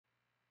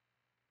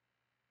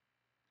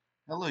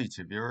Hello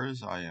YouTube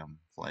viewers, I am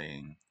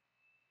playing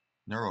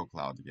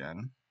NeuroCloud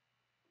again.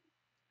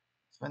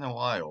 It's been a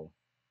while.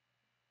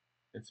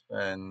 It's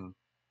been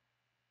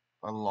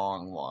a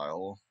long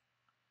while.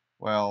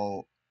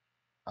 Well,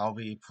 I'll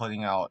be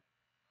putting out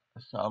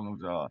some of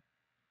the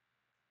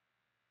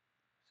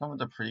some of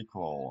the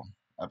prequel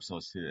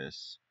episodes to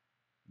this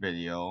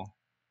video.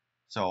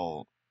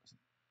 So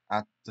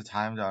at the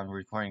time that I'm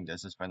recording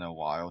this, it's been a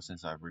while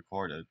since I've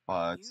recorded,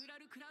 but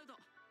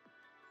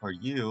for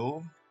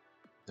you,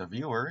 the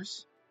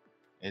viewers,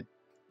 it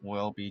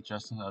will be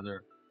just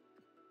another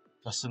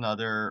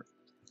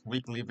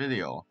weekly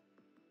video.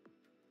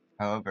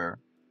 However,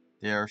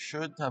 there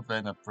should have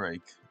been a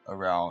break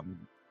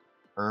around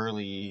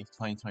early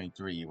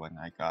 2023 when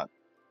I got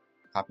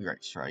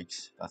copyright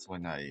strikes. That's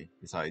when I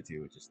decided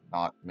to just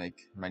not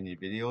make many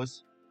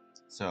videos.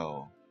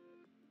 So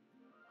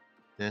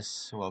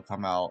this will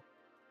come out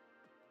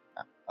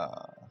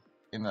uh,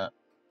 in a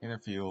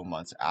few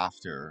months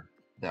after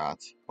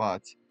that.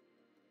 But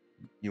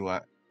you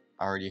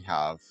already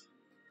have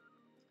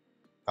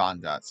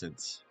gotten that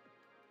since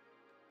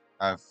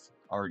I've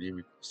already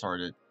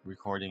started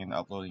recording and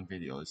uploading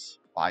videos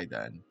by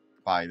then,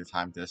 by the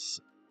time this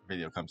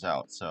video comes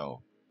out,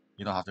 so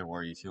you don't have to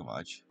worry too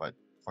much. But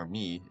for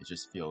me, it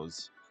just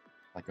feels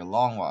like a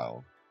long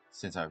while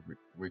since I've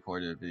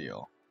recorded a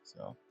video.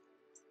 So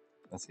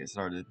let's get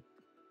started.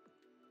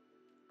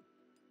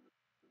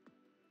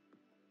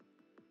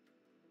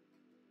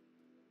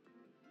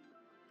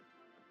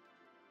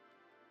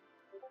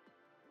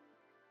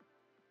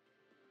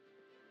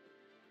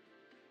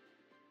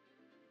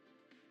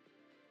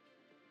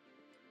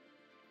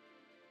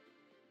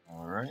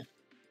 Alright,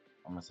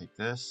 I'm gonna take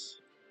this.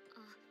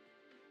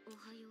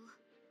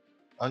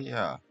 Oh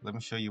yeah, let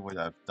me show you what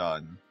I've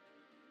done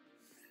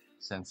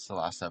since the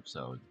last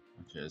episode,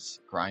 which is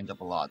grind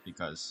up a lot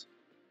because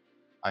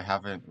I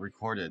haven't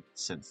recorded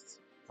since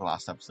the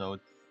last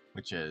episode,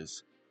 which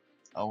is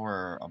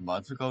over a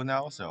month ago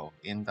now. So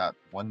in that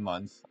 1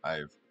 month,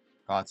 I've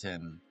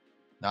gotten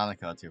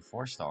Nanika to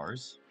 4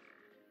 stars,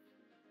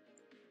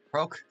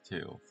 Proc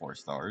to 4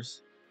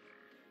 stars,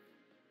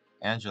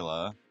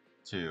 Angela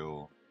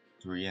to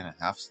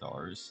 3.5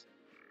 stars,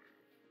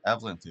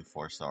 Evelyn to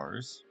 4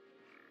 stars,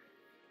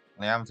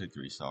 Liam to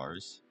 3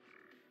 stars,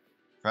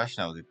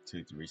 Freshno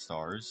to 3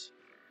 stars,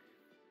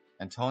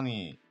 and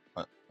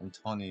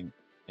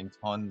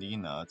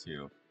Antonina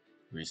to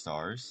 3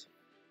 stars,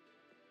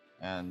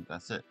 and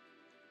that's it.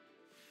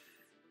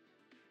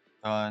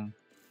 Done.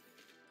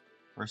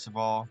 First of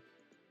all,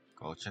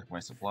 go check my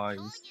supplies.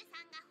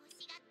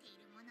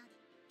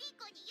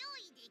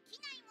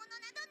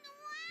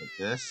 Like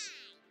this.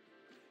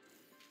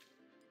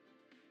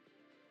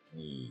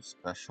 Any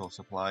special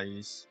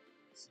supplies?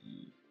 Let's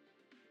see.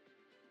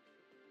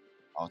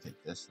 I'll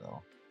take this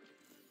though.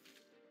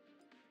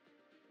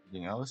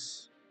 Anything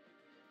else?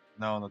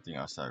 No, nothing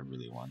else that I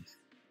really want.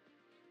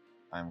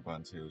 I'm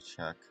going to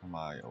check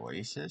my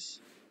Oasis.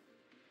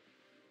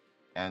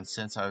 And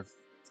since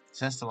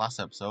the last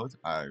episode,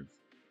 I've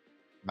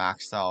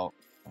maxed out,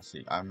 let's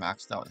see, I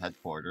maxed out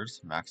headquarters,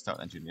 maxed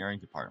out engineering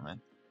department,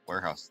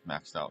 warehouse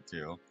maxed out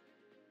too.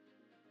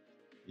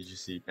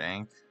 DGC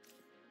bank.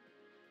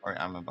 Alright,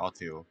 I'm about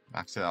to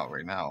max it out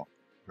right now.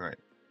 Right,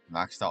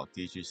 maxed out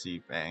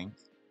DGC bank.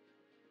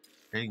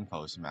 Trading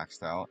post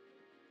maxed out.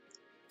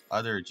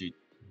 Other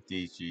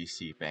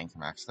DGC bank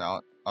maxed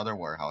out. Other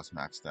warehouse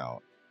maxed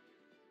out.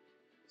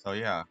 So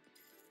yeah,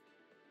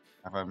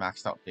 I have a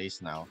maxed out base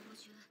now.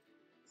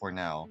 For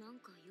now.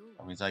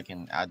 That means I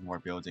can add more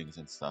buildings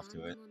and stuff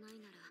to it.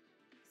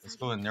 Let's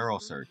go to Neuro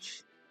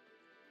Search.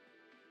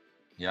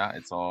 Yeah,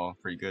 it's all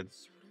pretty good.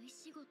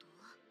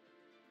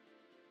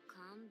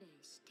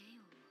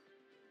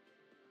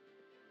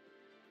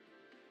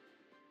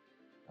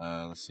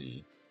 Let's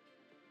see.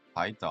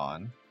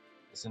 Python.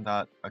 Isn't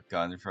that a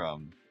gun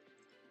from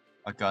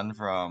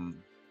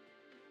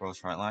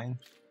Frontline?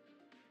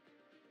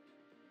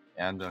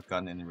 And a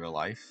gun in real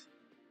life?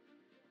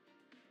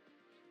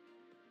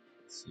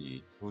 Let's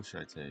see, who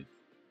should I take?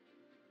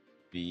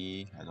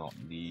 B, I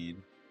don't need.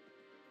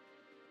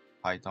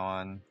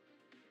 Python,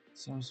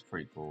 seems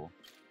pretty cool.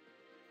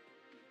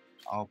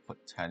 I'll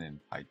put 10 in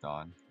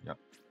Python, yep.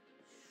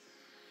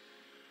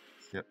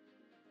 Yep.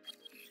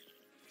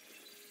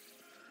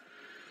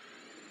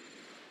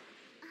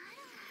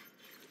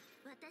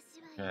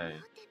 Okay,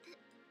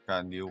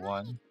 got a new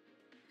one.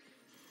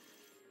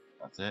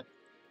 That's it.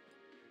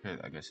 Okay,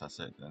 I guess that's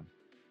it then.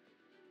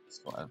 Let's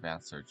go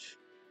advanced search.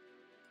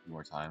 A few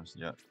more times,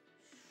 yep.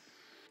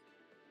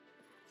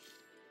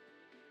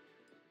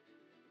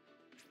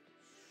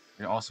 You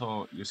can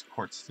also use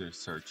quartz to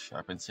search.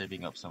 I've been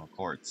saving up some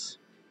quartz.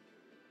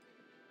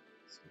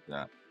 Let's do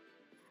that.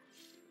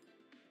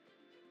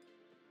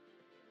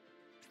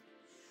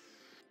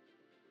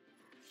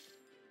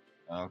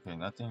 Okay,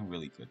 nothing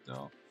really good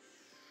though.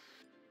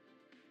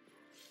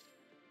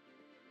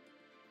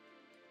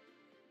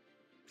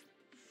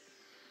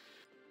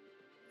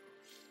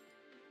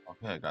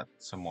 Okay, I got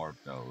some more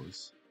of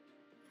those.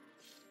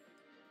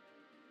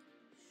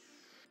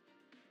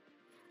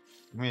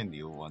 Give me a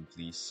new one,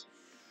 please.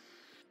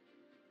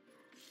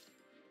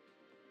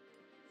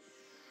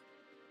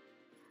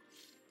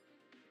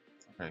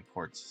 Okay,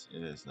 quartz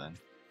it is then.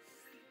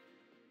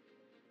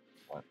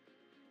 What?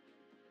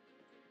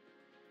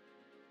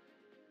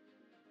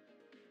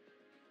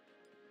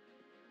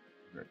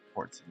 Okay,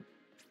 quartz.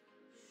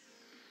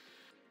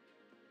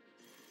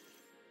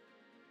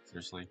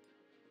 Seriously?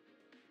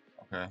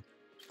 Okay.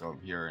 Go over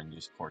here and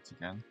use quartz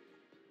again.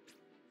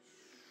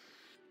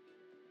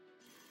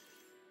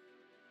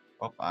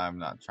 Oh, I'm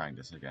not trying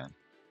this again.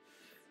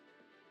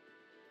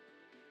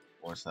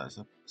 What's that? Is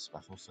it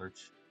special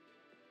search?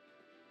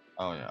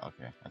 Oh yeah,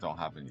 okay. I don't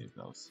have any of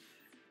those.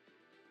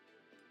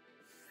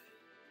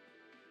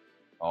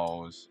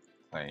 Always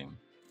claim.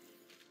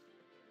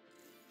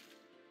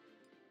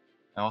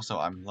 And also,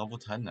 I'm level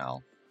 10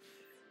 now.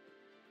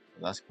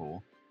 So that's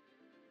cool.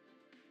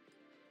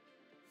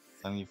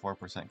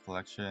 74%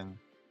 collection.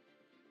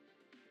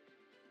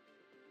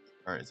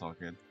 Alright, it's all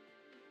good.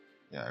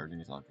 Yeah, everything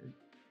is all good.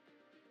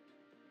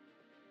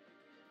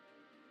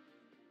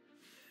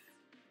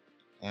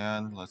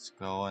 And let's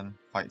go and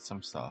fight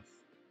some stuff.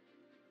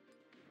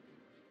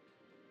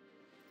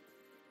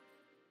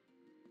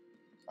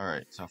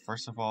 Alright, so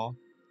first of all,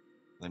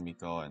 let me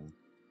go and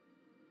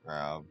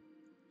grab.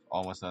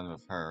 Almost done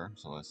with her,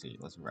 so let's see.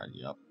 Let's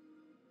ready up.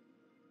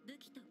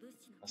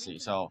 Let's see.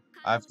 So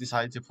I've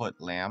decided to put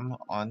Lamb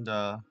on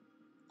the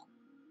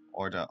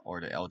or the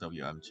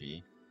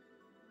LWMG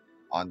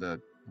on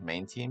the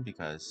main team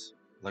because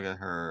look at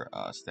her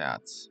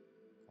stats.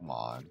 Come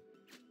on,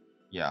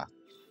 yeah,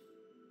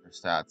 her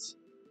stats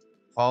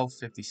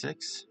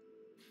 1256,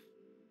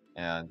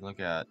 and look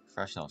at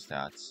professional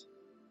stats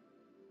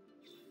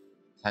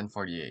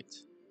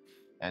 1048,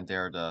 and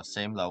they're the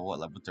same level at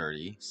level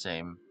 30,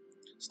 same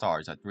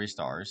stars at 3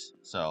 stars.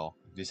 So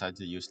I decided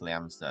to use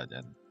Lamb instead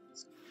and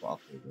go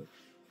upgrade it.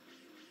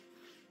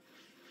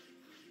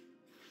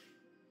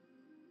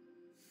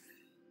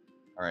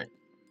 All right.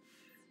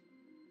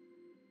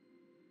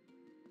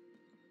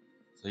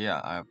 So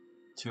yeah, I have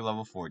 2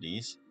 level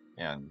 40s,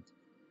 and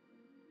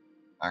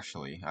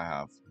actually I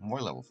have more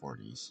level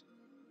 40s,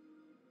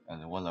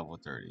 and 1 level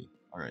 30.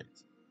 Alright.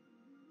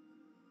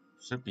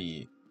 Should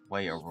be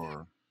way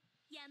over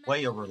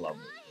level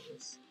for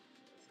this.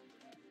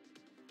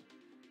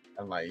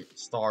 And my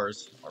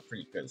stars are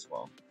pretty good as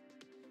well.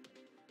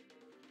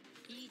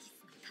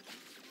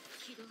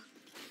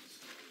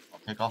 I'll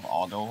pick off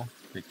auto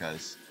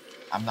because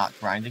I'm not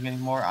grinding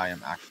anymore.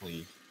 I'm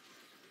actually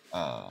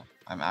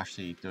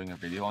doing a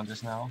video on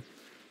this now.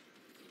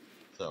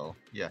 So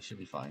yeah, should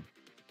be fine.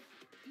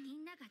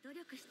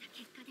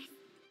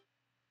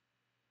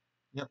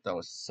 Yep, that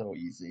was so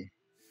easy.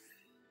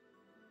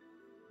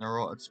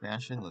 Neural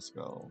expansion, let's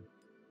go.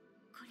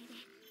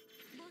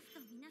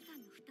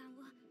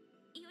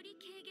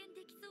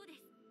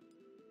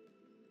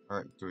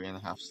 Alright,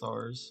 3.5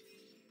 stars.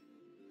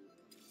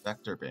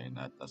 Vector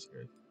Bayonet, that's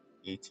good.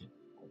 18.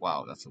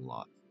 Wow, that's a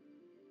lot.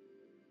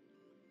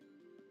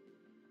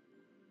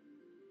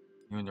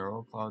 New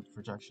neural cloud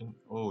projection.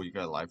 Oh, you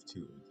got a live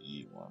 2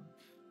 E1.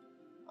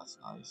 That's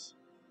nice.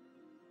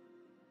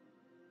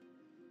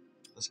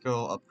 Let's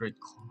go upgrade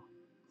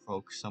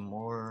Cloak some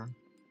more.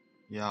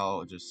 Yeah,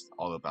 I'll just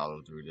auto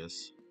battle through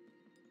this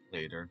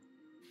later.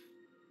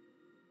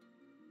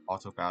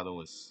 Auto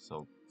battle is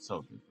so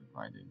good for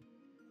grinding.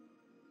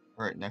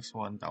 Alright, next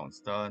one. That one's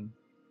done.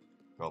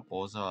 Go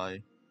bullseye.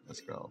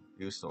 Let's go.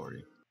 New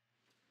story.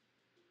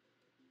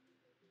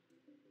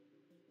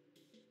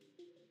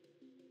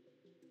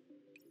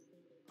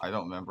 I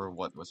don't remember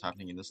what was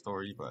happening in the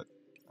story, but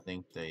I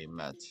think they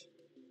met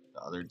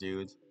the other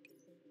dude.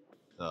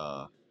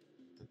 The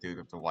dude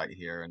with the white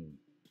hair and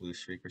blue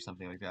streak or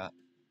something like that.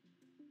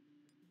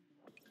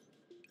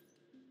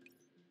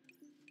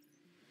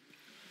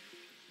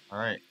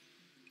 Alright.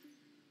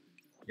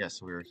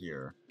 Yes, we're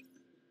here.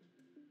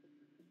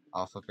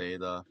 Alpha,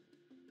 Beta,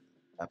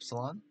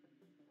 Epsilon?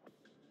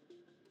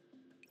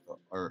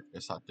 Or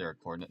is that their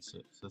coordinate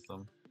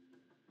system?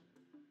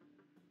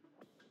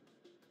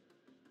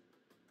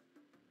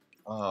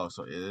 Oh,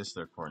 so it is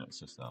their coordinate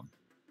system.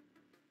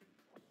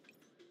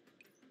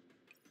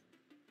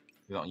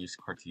 We don't use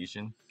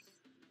Cartesian?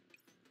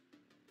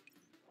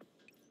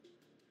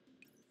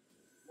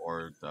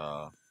 Or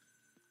the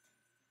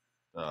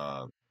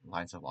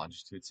lines of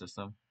longitude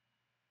system?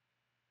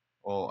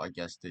 Well, I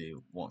guess they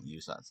won't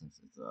use that since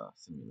it's a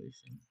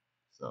simulation.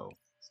 So,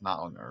 it's not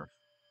on Earth.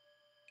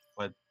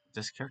 But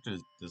this character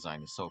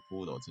design is so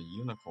cool though. It's a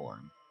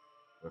unicorn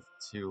with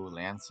 2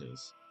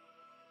 lances.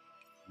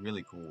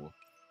 Really cool.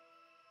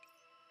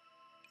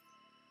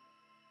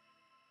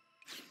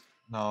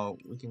 No,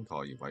 we can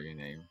call you by your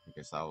name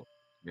because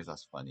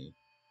that's funny.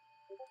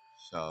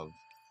 Shove.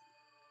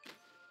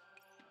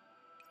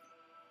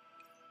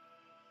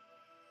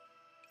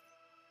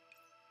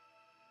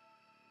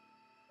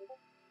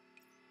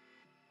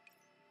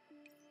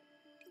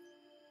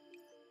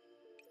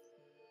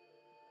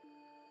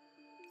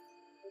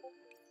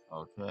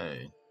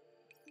 Okay.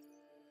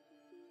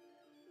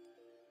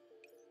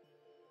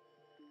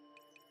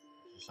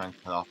 trying to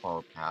cut off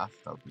our path,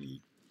 that would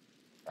be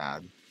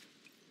bad.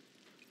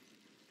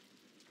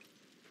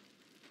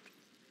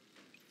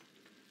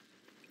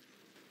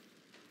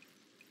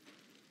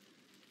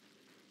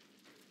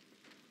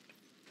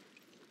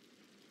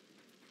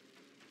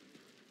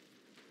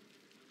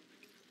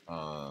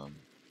 Um,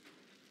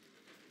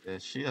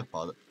 is she a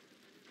bud?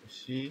 Is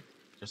she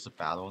just a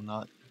battle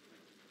nut?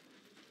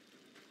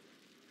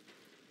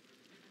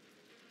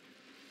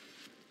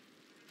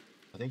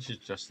 I think she's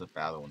just a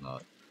battle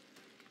nut.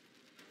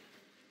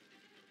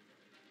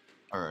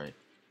 Alright,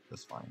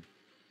 that's fine.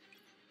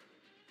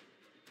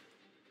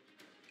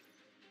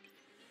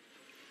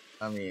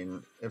 I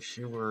mean, if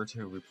she were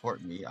to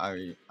report me,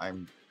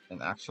 I'm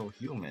an actual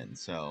human,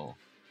 so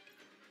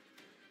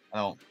I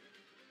don't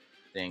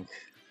think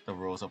the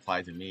rules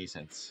apply to me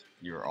since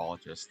you're all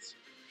just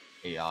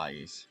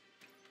AIs.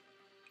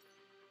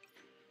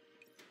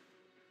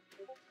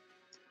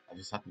 I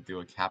just have to do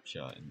a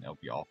captcha and it'll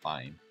be all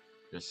fine.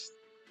 Just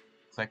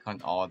click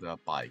on all the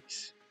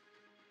bikes.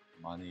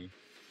 Money.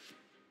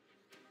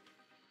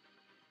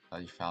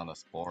 Thought you found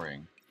us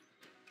boring.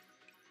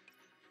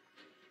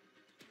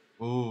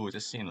 Ooh,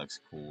 this scene looks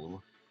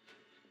cool.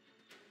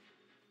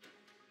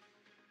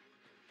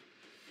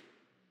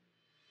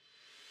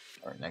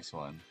 Alright, next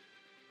one.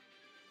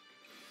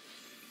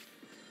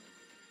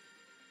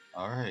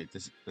 Alright,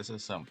 this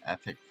is some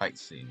epic fight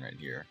scene right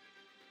here.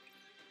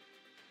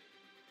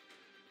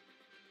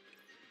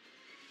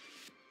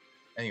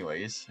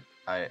 Anyways,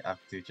 I have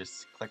to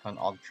just click on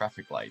all the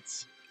traffic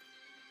lights.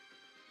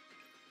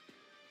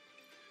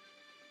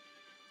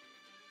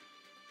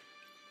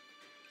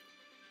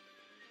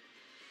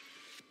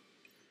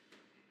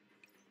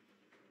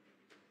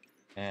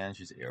 And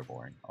she's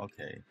airborne.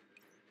 Okay.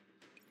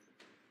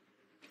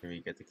 Can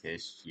we get the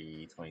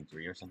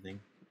KSG-23 or something?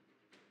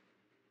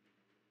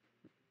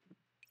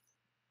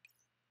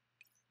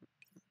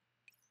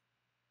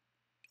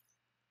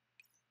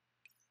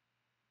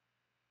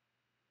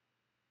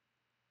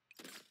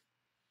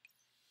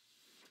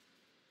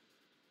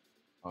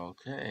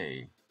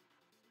 Okay.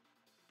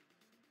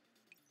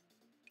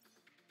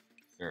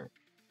 Sure.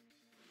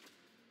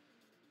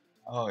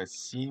 Oh, it's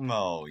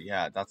Simo.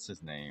 Yeah, that's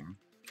his name.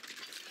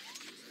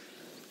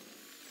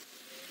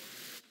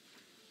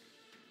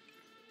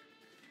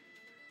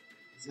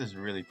 This is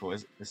really cool.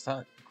 Is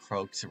that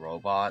Croak's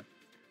robot?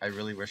 I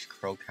really wish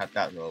Croak had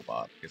that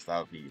robot, because that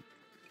would be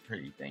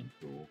pretty dang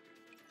cool.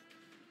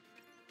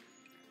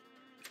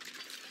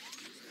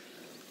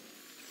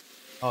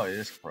 Oh, it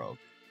is Croak.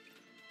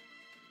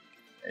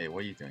 Hey,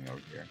 what are you doing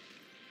over here?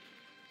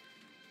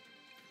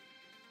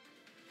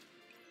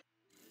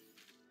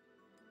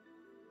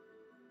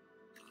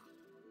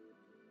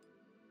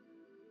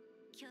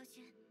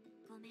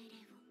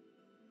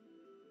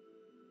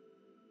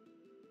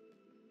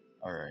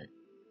 Alright.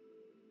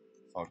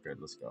 It's all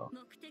good, let's go.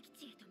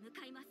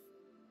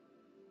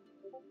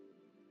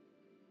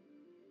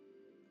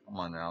 Come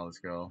on now, let's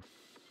go.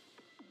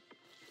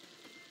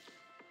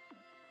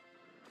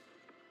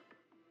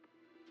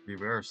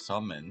 Beware of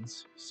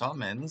summons.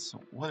 Summons?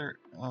 What are...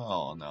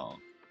 Oh, no.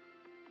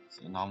 It's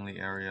an anomaly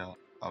area.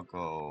 I'll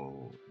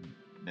go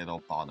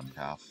middle bottom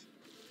path.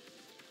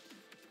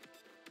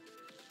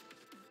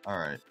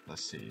 Alright,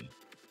 let's see.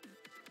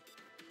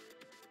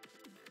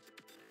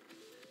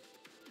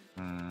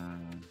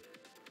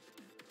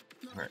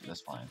 Alright,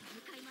 that's fine.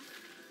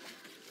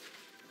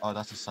 Oh,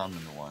 that's a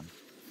summon one.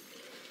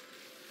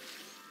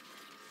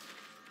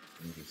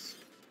 Just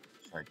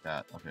strike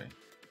that. Okay.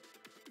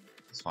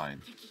 It's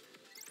fine.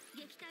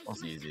 That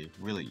was easy.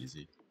 Really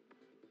easy.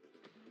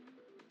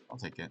 I'll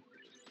take it.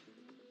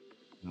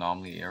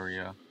 Anomaly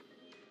area.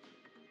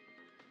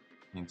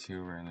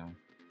 Into random.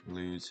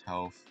 Lose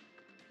health.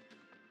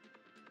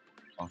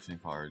 Function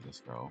card.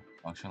 Let's go.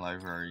 Function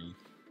library.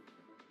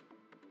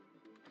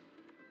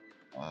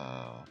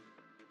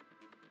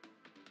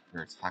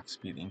 Your attack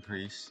speed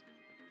increase.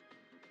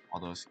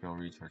 Auto skill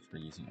recharge for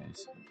using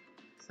ace.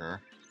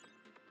 Sure.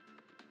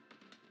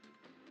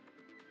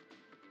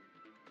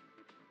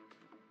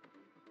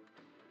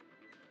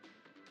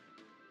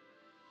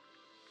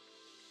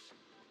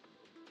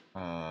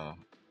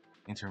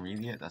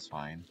 Intermediate, that's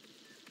fine.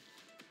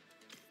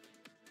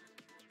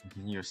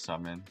 Continue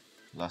summon.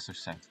 Lesser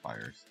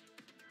sanctifiers.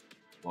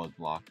 Blood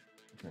block.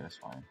 Okay, that's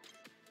fine.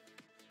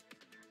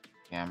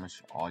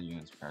 Damage all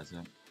units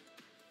present.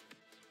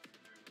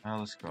 Now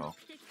let's go.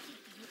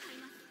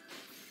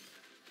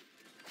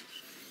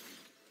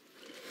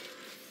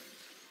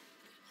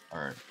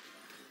 Alright.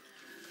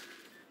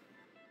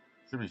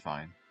 Should be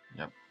fine.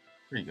 Yep.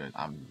 Pretty good.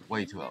 I'm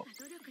way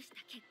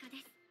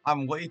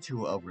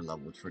too over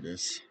leveled for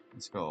this.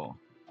 Let's go.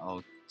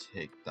 I'll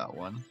take that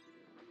one.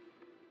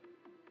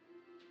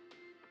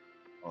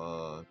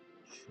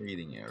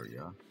 Trading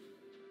area.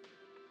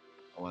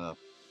 I wanna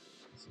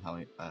see how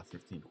many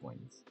 15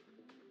 coins.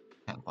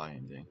 Can't buy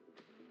anything.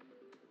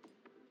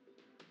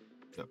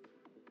 Yep.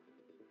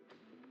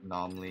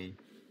 Anomaly.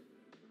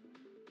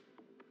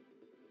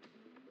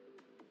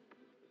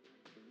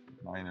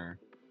 Minor.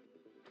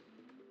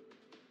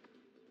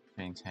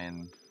 Paying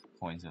 10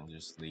 points and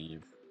just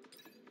leave.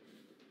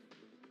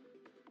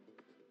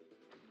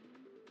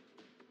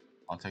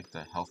 I'll take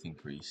the health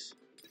increase.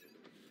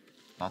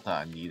 Not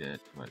that I need it,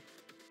 but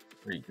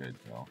pretty good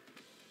though.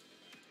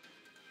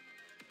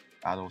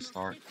 Battle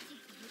start.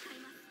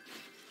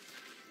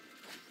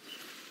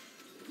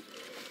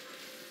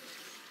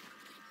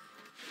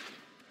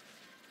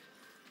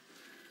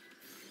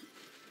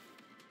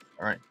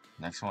 Alright,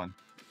 next one.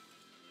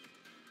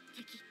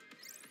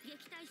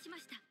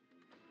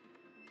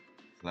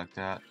 Select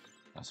that.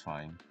 That's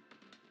fine.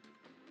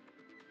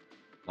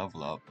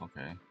 Level up,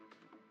 okay.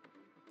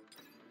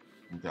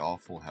 They're all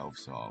full health,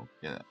 so I'll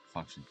get a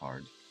function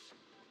card.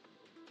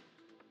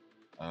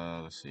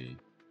 Let's see.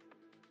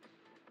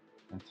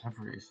 And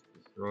temporary is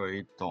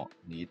destroyed. Don't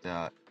need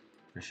that.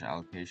 Efficient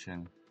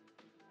allocation.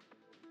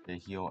 They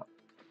heal.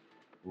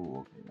 Ooh,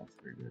 okay, that's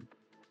very good.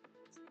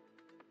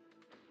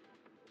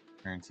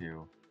 Turn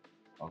 2.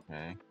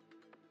 Okay.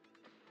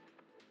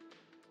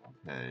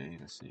 Okay,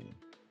 let's see.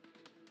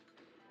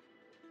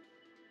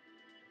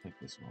 Take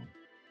this one.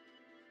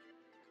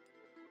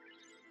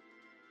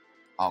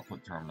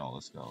 Output terminal,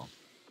 let's go.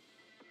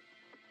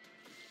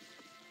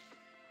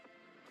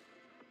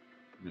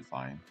 We'll be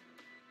fine.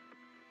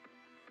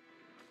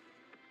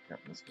 Yep,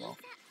 let's go.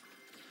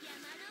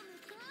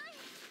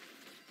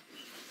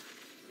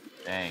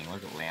 Dang,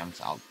 look at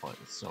Lamb's output,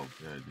 it's so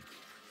good.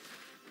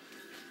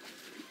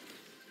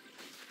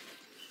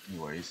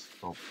 Anyways,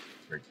 go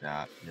break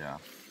that, yeah.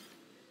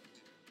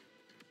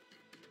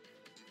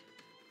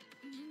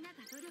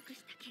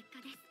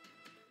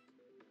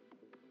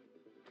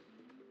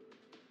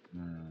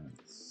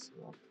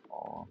 So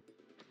all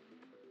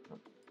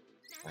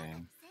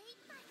same.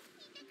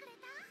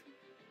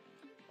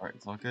 Alright,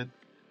 it's all good.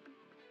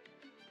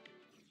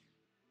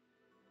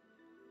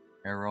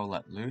 Arrow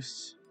let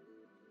loose.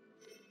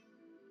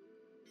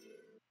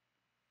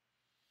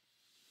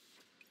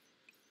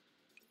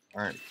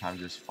 Alright, time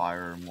to just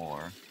fire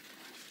more.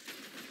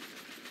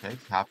 Okay,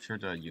 capture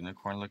the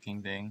unicorn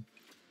looking thing.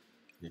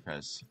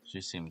 Because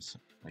she seems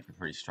like a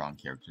pretty strong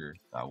character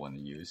that I want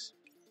to use.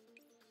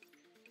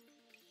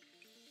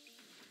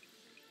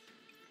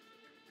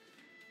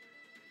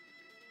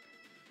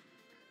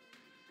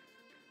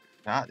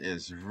 That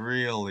is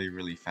really,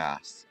 really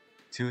fast.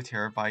 2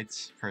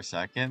 terabytes per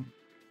second.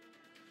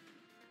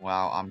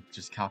 Wow, I'm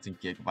just counting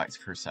gigabytes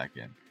per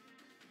second.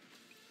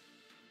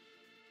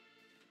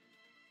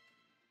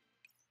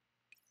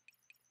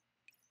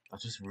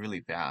 That's just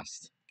really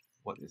fast.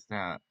 What is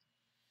that?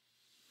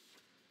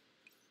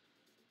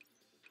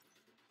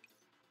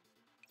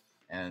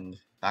 And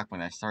back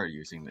when I started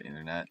using the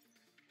internet,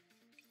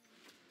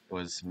 it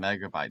was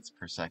megabytes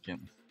per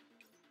second.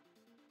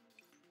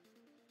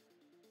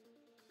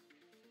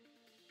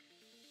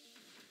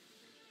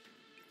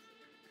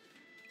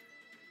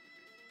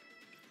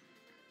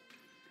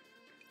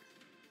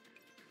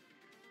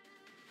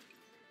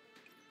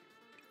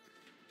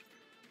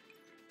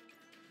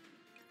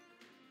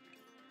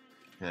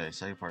 Okay,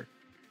 second part.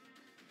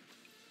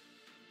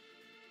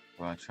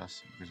 We want to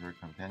trust because we're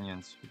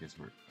companions, because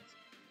we're...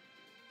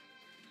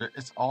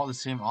 It's all the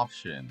same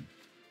option.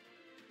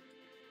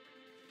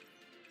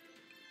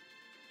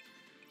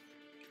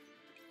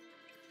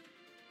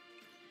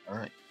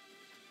 Alright.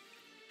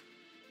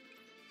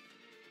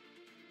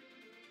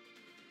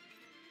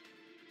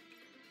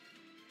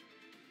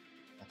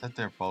 I thought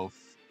they're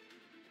both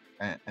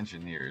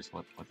engineers.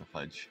 What the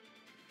fudge?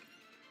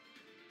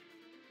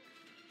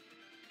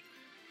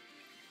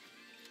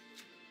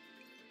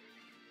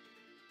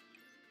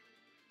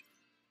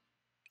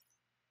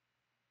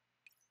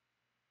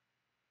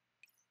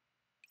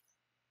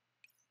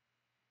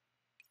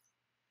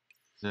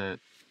 Is it?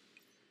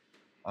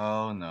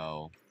 Oh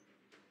no.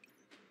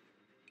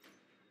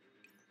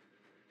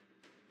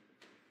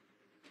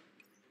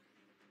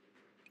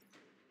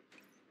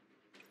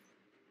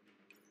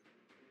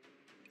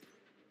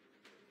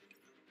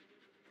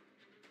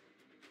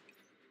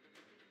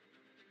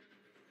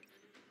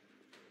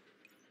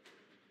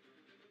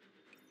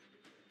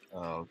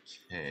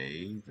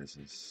 Okay, this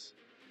is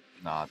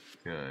not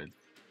good.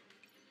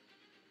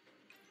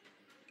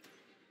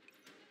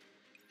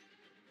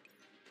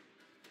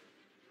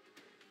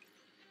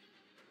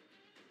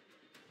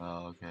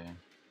 Okay.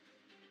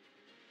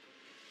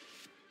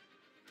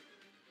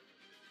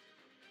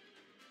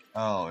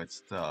 Oh,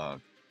 it's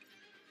the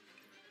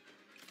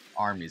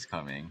army's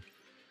coming.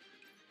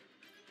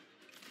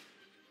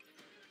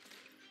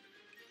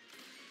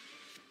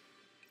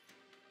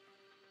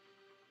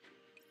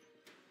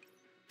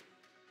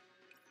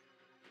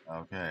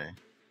 Okay.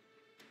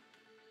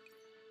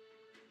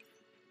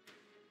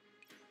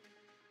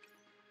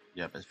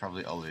 Yep, it's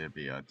probably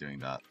Olivia doing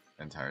that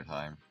the entire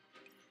time.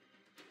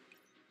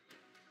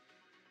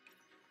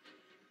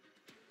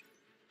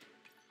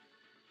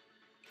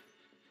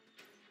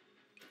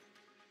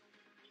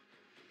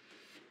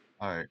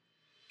 Alright.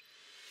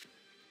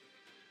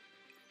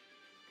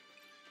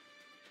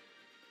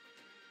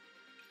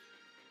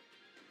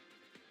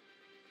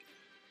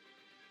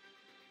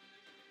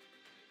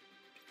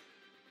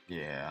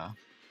 Yeah.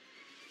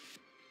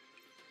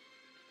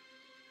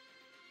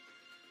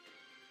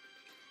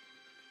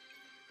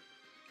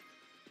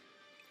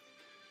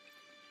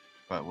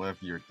 But what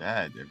if you're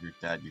dead? If you're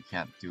dead, you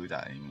can't do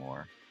that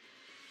anymore.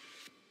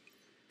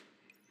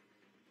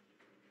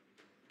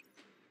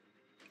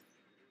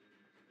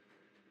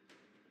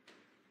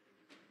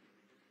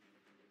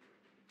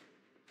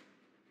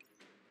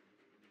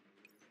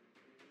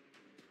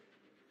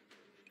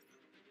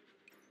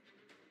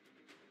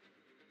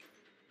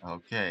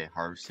 Okay,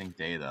 harvesting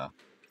data.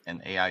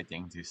 An AI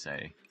thing to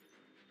say.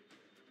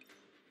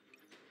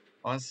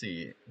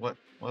 Honestly, what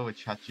would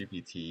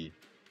ChatGPT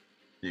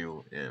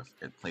do if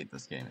it played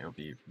this game? It would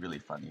be really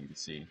funny to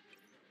see.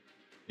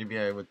 Maybe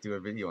I would do a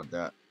video on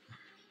that.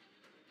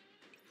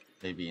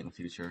 Maybe in the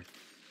future.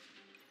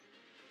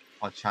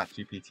 How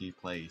ChatGPT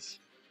plays.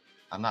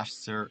 I'm not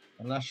sure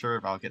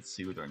if I'll get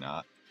sued or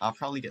not. I'll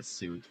probably get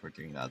sued for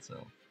doing that,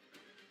 so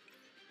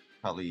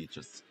probably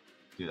just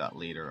do that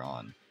later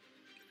on.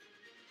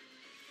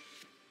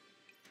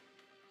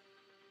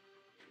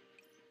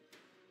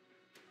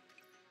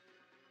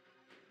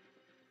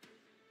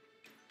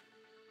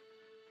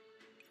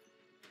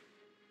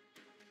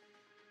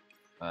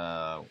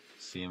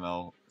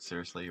 Simo,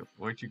 seriously,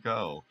 where'd you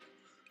go?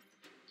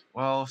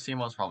 Well,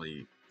 Simo's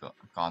probably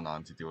gone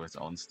on to do his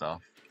own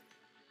stuff.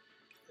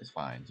 It's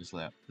fine. Just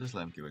let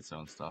him do his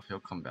own stuff.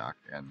 He'll come back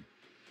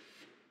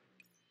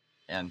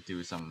and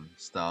do some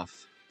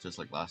stuff just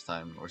like last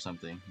time or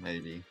something.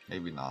 Maybe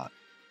not.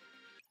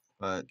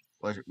 But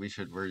what we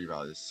should worry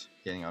about is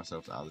getting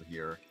ourselves out of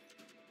here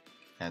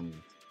and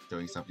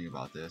doing something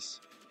about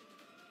this.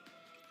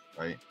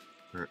 Right?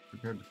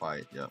 Prepare to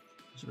fight. Yep.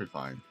 Should be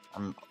fine.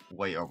 I'm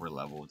way over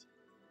leveled.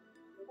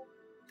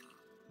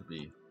 Should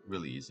be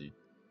really easy.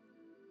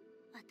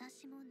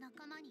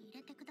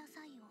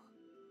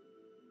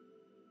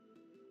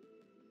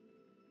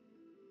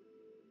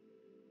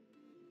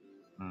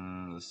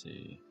 Let's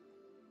see.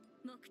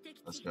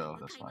 Let's go,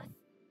 that's fine.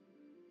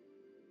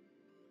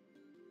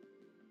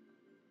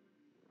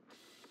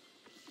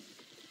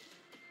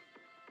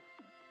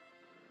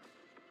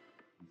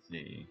 Let's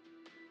see.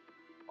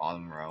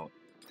 Bottom route.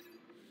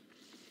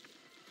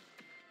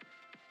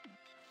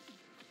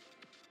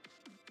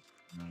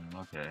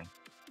 Okay.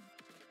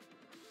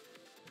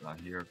 Not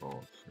here,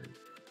 go straight.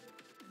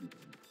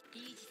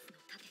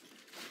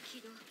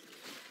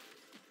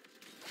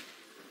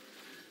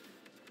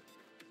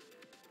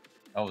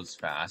 That was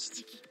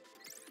fast.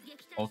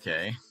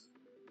 Okay.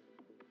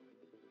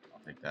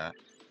 I'll take that.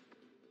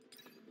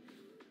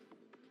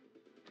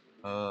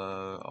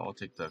 I'll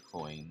take the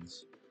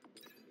coins.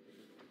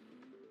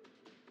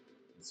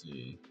 Let's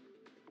see.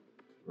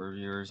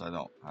 Warriors, I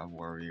don't have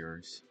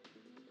warriors.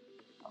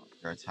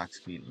 Their attack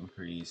speed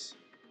increase.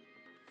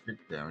 Crit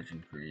damage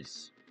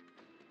increase.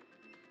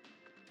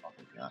 I'll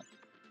take that.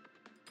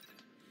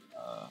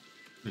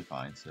 Be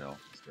fine still.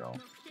 Let's go.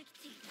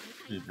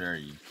 Be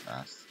very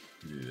fast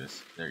to do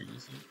this. Very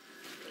easy.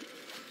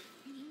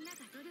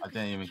 I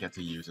didn't even get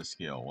to use a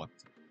skill. What?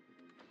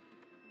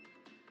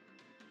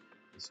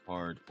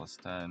 Discard plus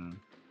 10.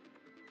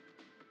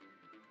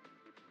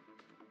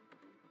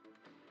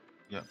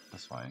 Yep,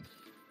 that's fine.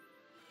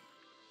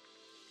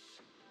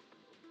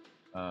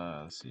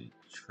 Let's see.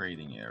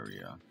 Trading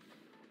area.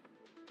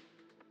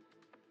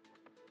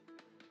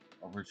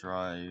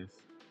 Overdrive.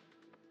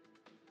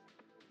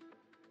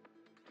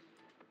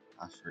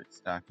 Hash rate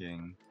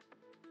stacking.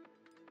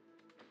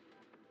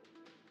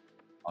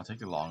 I'll take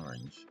the long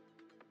range.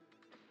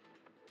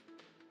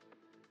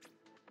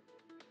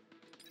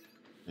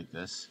 Take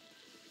this.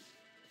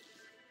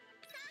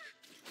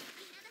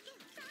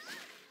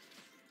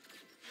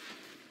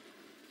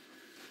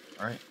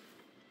 Alright.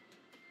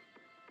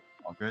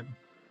 All good?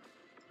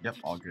 Yep,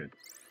 all good.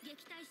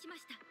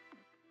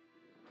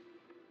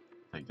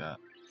 Take that.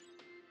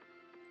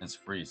 It's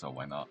free, so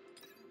why not?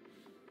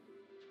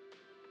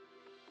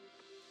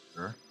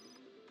 Sure.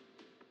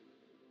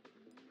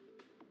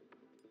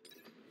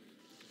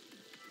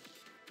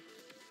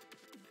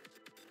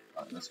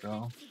 Alright, let's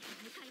go.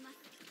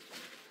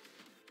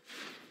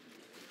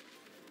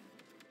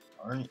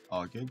 Alright,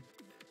 all good.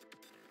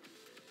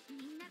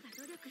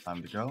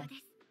 Time to go.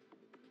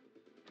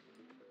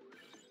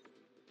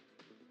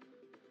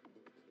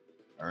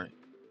 Alright,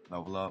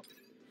 level up.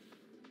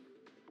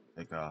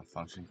 Take a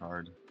function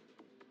card.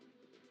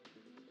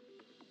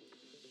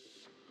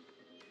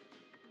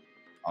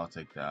 I'll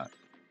take that.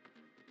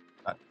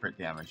 That crit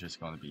damage is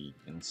going to be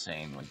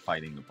insane when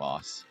fighting the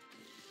boss.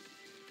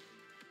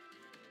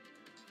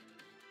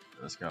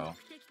 Let's go.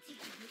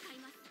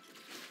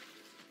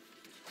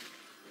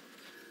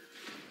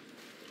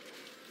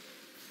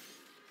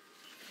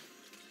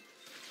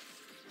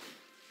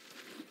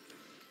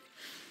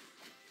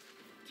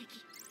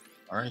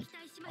 Alright,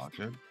 all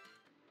good.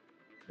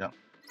 Yep.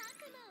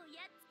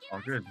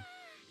 All good.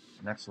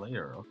 Next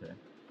layer, okay.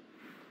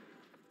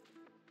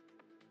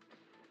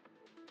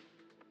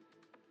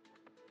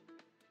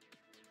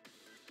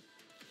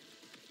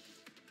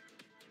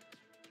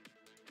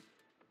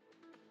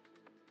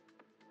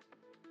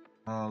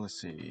 Let's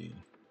see.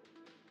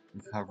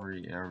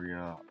 Recovery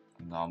area,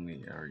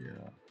 anomaly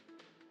area.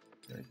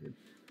 Very good.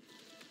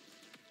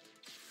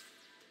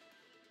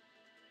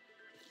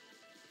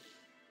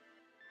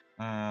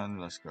 And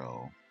let's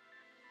go.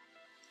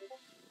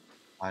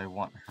 I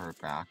want her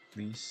back,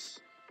 please.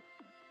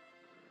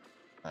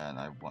 And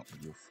I want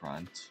you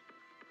front.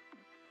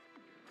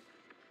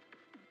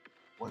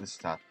 What is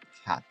that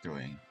cat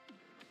doing?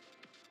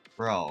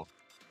 Bro.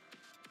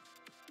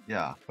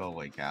 Yeah, go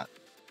away, cat.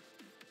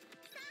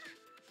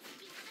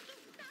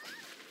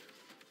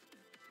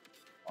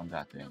 On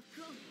that thing.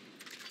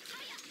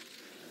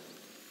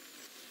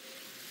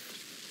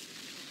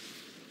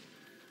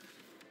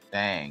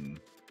 Dang.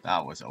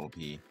 That was OP.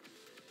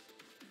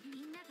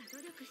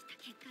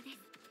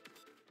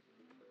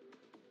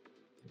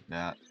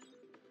 That.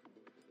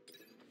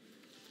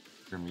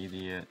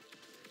 Intermediate.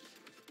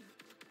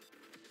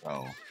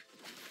 Oh.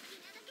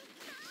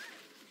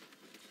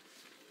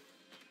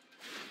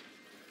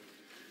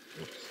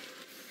 Oops.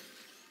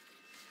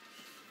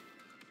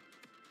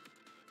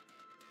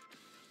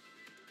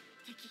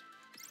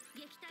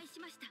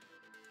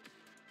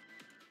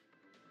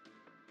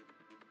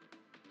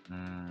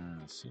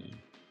 Let's see.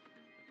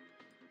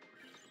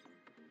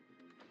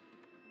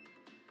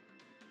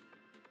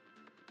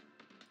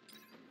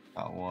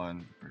 That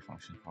one, free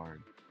function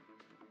card.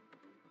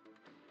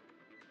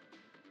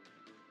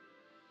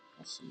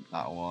 Let's see,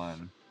 that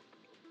one.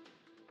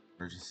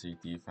 Emergency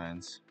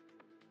defense.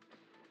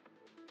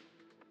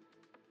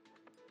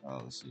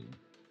 Oh, let's see.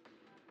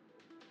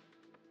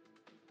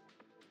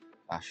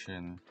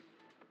 Fashion.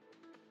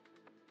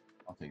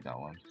 I'll take that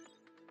one.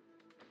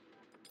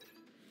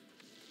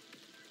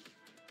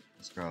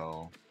 Let's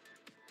go.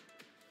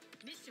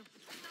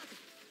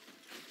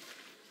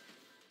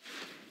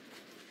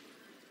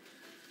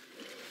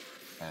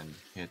 And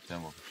hit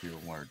them with a few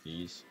more of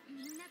these.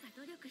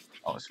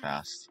 Oh, it's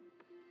fast.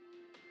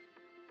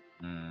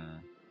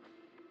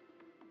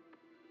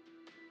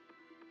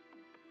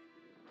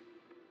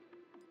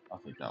 I'll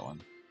take that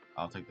one.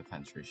 I'll take the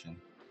penetration.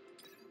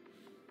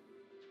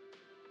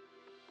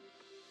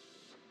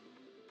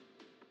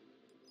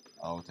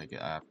 I'll take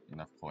it. I have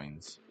enough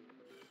coins.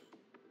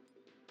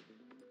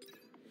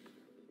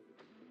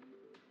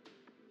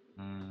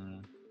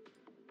 I'll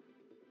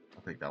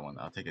take that one.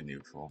 I'll take a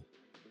neutral.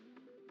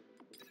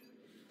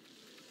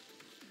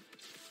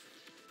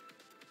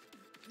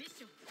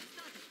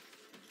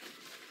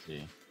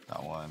 See,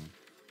 that one.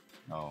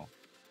 No.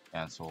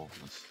 Cancel.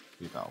 Let's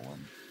do that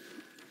one.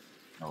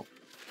 Nope.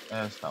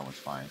 Yes, that one's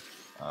fine.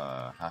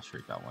 Hash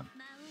rate that one.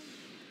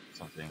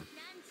 Something.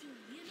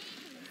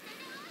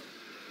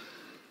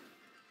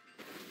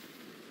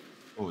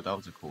 Oh, that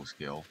was a cool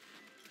skill.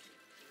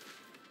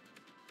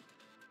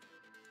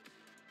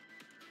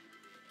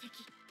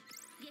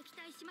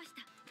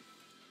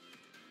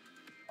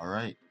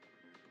 Alright.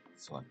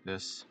 Select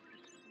this.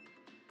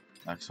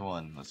 Next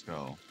one. Let's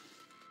go.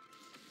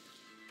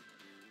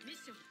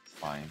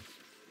 Fine.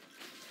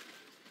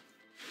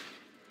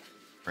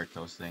 Break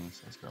those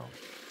things. Let's go.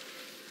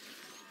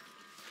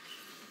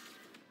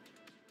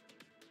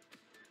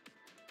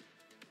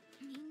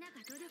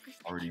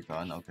 Already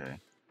done? Okay.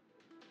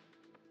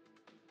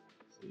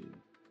 Let's see.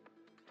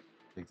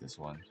 Take this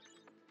one.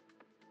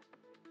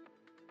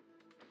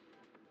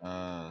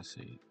 Let's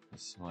see.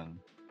 This one.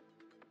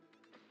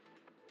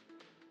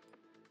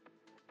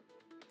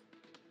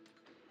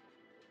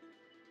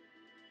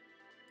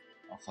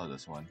 I'll throw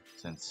this one,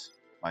 since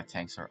my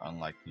tanks are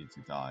unlikely to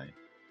die.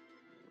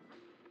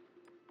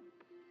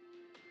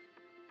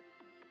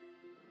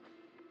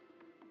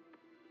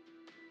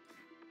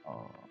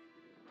 Oh.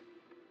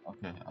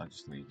 Okay, I'll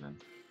just leave then.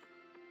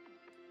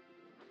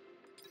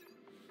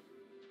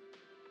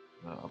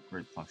 The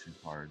upgrade function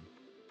card.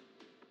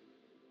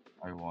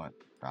 I want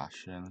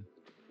Bastion.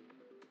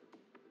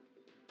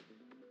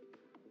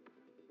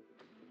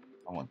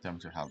 I want them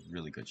to have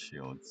really good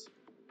shields,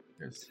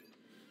 because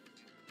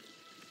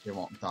they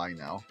won't die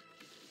now.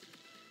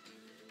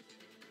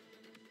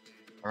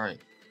 Alright.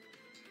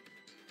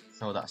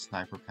 So that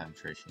sniper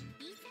penetration.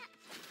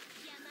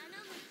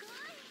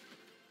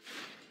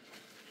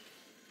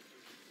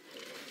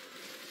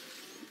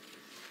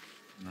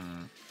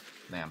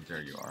 Damn,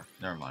 there you are.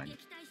 Never mind.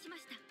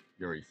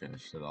 You already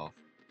finished it off.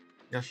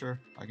 Yeah, sure,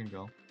 I can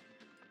go.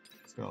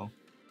 Let's go.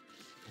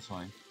 That's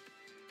fine.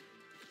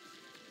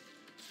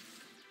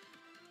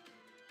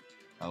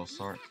 I'll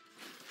start.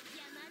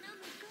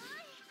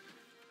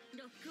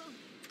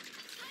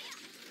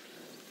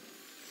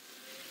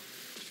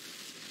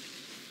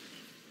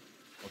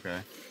 Okay.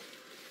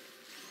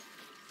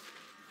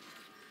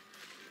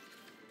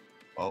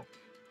 Oh,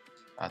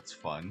 that's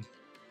fun.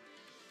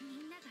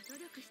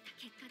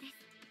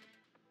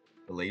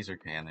 The laser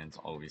cannon's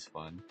always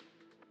fun.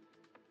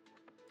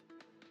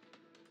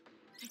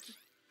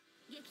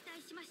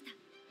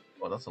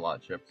 Oh, that's a lot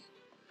of chips.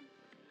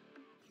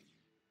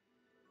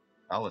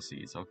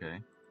 Fallacies, okay.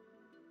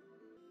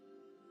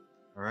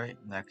 Alright,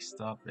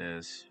 next up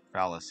is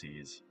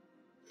fallacies.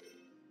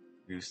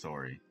 New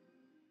story.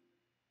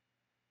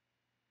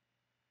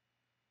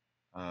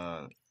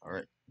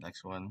 Alright,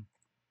 next one.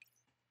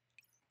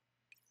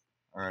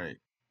 Alright.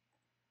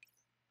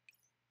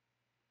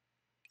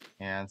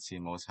 And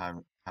Simo's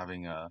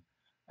having a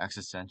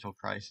existential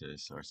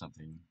crisis or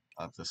something.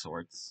 of the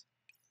sorts.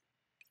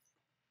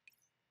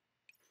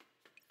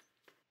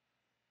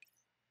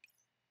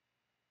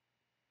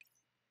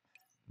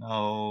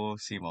 No,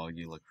 Simo,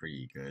 you look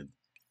pretty good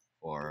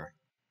for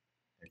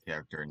a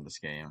character in this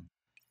game.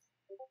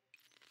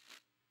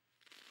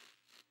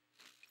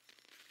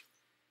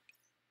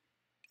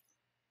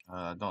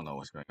 I don't know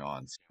what's going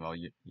on. Simo,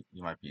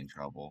 you might be in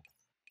trouble.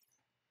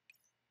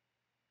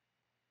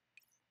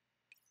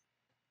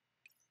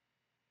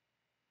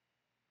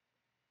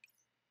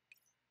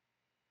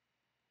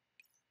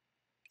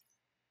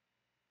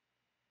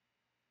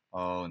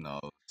 Oh no,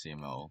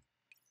 Simo,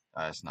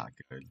 that is not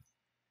good.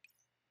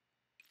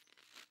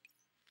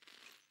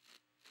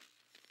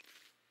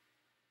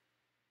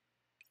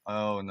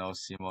 Oh no,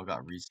 Simo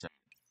got reset.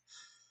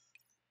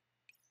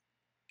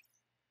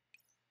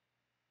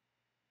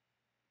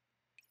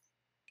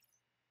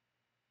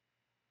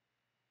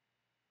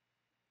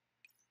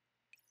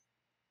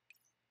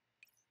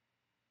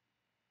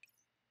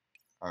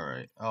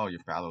 Alright. Oh, your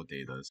battle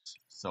data is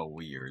so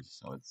weird,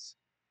 so it's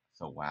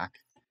so whack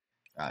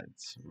that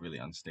it's really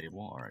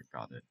unstable. Alright,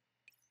 got it.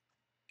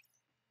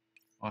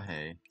 Oh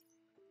hey,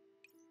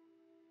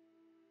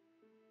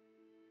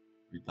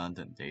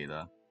 redundant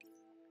data,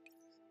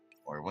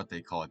 or what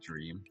they call a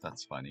dream.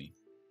 That's funny.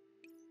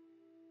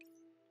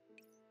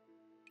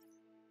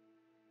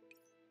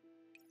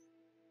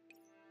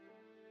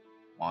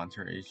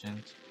 Monitor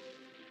agent.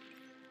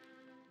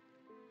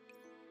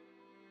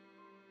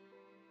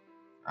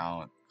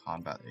 Found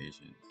combat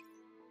agent.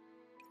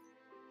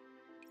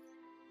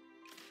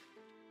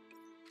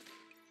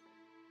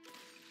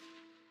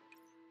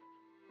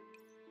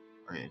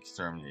 Okay,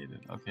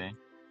 exterminated. Okay.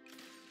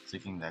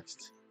 Seeking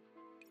next.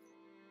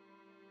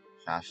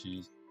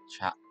 Chassis.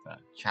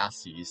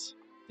 Chassis.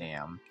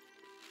 Dam.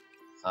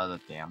 Is that a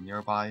dam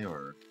nearby,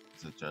 or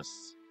is it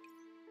just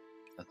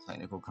a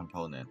technical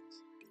component?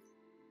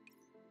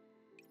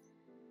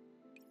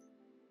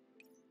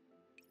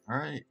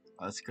 Alright,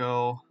 let's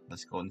go.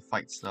 Let's go and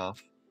fight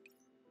stuff.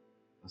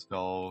 Let's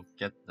go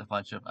get a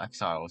bunch of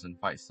exiles and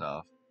fight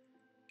stuff.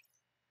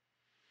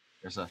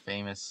 There's a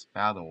famous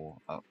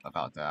battle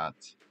about that,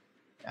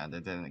 and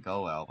it didn't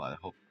go well, but I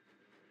hope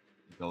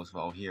it goes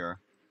well here.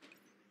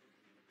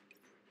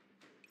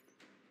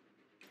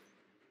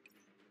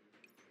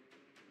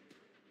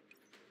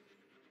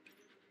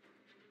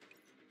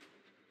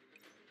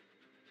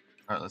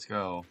 Alright, let's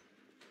go.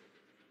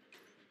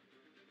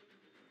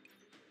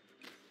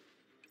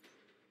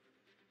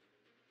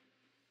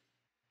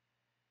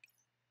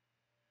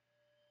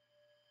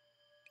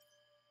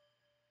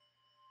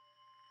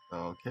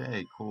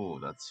 Okay, cool,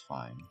 that's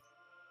fine.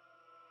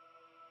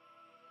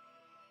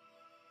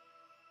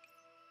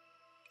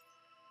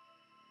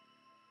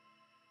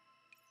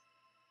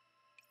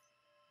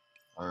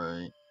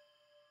 Alright.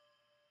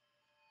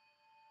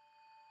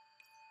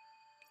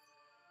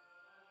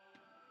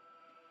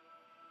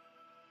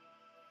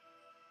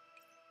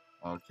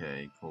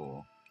 Okay,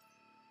 cool.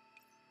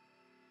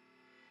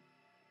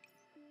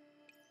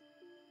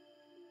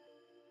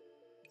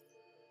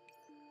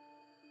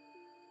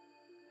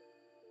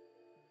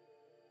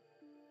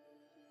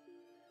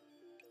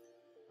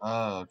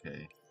 Oh,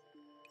 okay.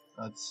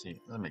 Let's see.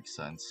 That makes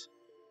sense.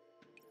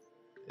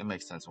 It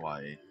makes sense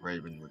why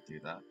Raven would do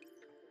that.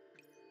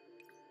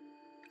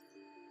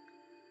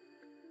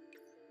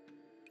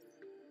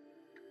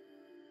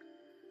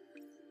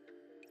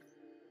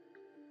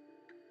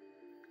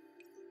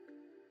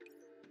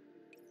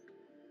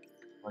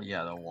 But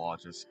yeah, the wall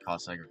just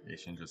caused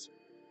segregation, just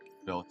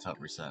built up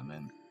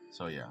resentment.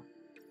 So yeah.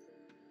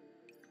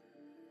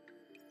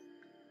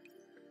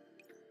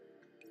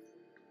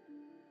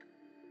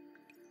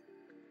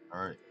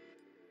 Alright.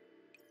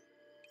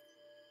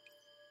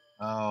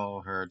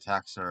 Oh, her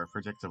attacks are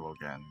predictable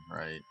again,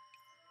 right?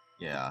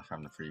 Yeah,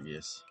 from the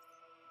previous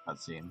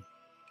cutscene.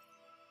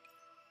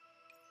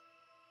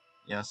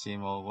 Yeah,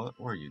 Simo, what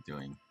were you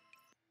doing?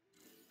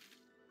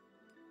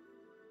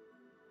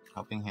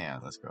 Helping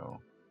hand, let's go.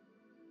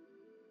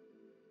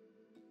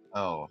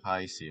 Oh,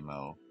 hi,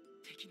 Simo.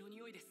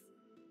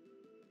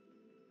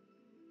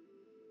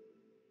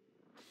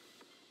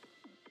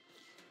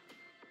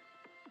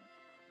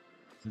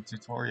 It's a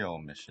tutorial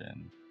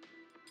mission.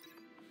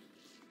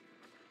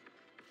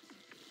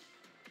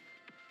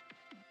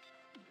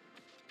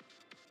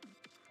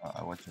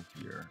 I went to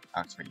here.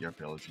 Activate your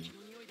ability.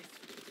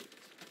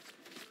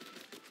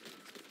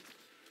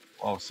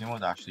 Whoa,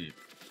 Simo's actually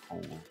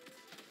cool.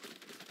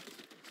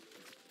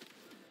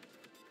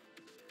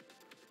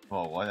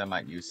 Well, what I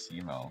might use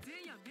Simo.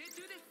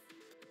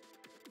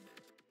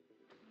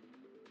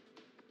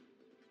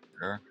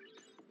 Sure.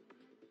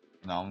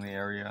 Anomaly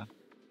area.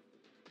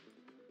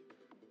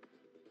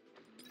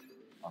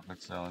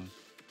 Conflict zone.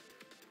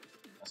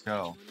 Let's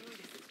go.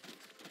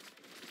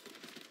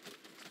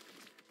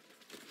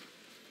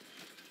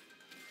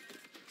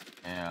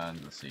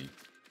 And let's see.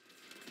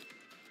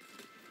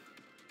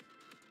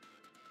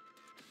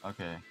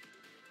 Okay.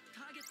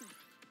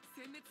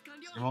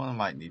 Simo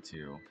might need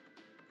to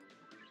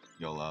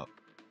heal up.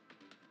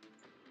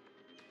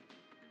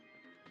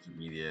 It's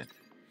immediate.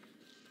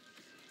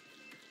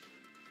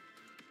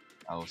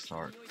 I'll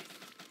start.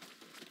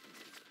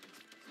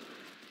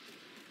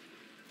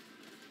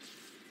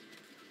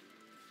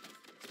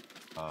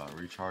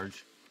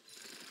 Recharge.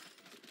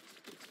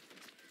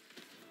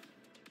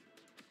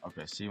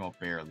 Okay, Simo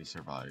barely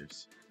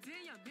survives.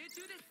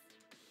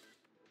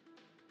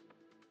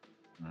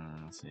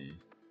 Let's see.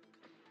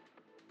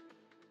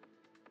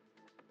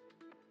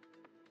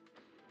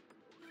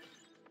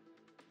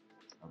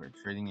 Okay,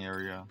 trading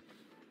area.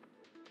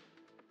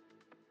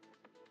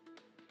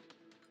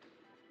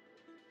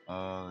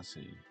 Let's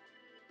see.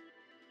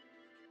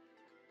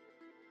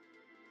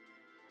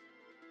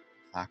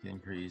 Attack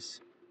increase.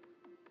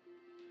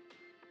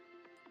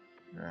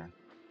 Yeah.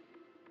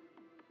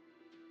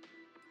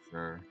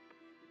 Sure.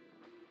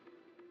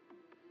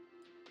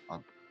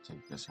 I'll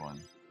take this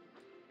one.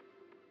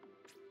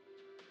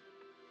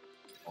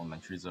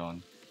 Elementary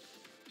zone.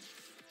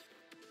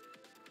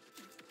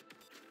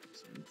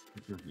 So let's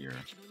put you here.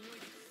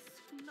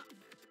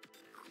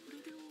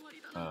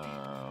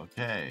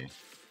 Okay.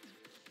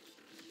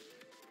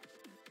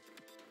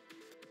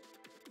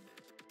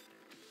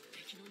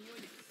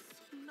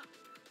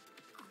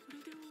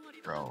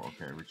 Bro,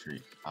 okay,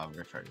 retreat. I'm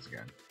gonna try this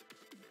again.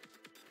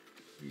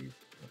 Leave.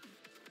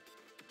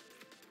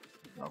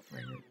 I'll play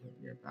it.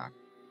 Yeah, back.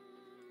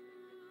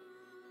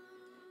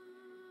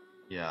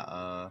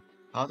 Yeah,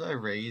 how do I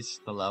raise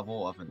the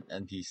level of an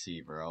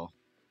NPC, bro?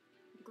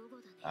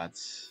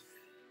 That's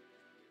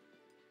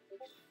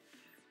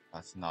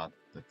not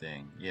the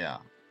thing. Yeah.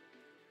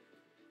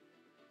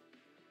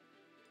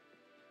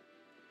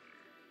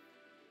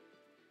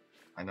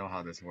 I know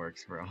how this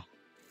works, bro.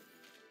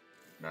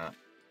 That.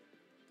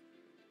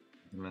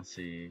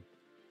 Intimacy.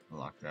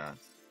 Unlock that.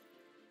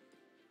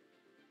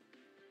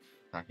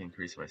 Attack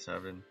increase by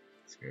 7.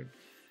 That's good.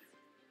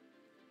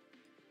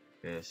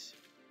 This.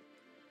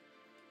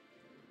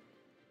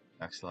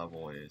 Next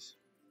level is.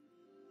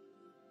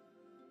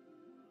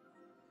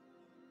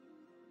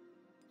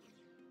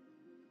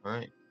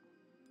 Alright.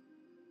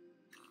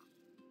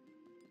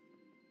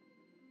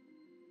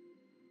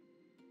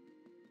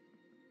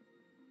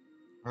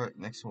 Alright,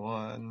 next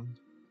one.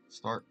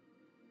 Start.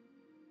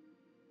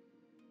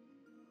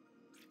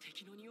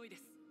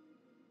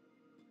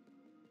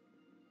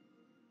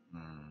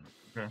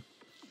 Okay.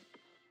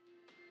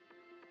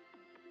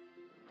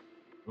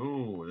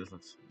 Ooh, this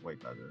looks way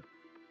better.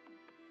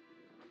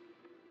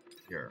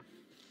 Here.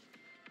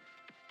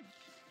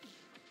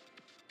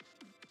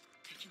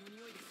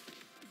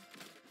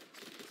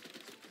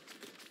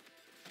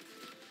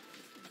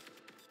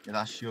 Yeah,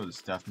 that shield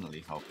is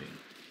definitely helping.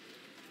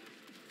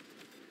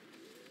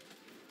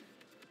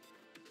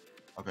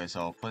 Okay,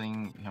 so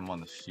putting him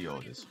on the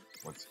shield is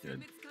what's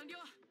good.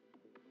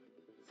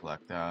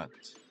 Select that.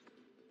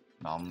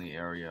 Anomaly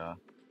area.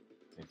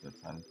 Take the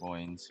 10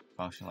 coins.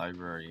 Function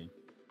library.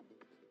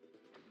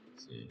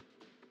 Let's see.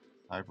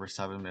 Sniper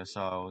 7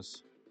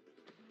 missiles.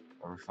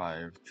 Over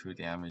 5 true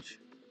damage.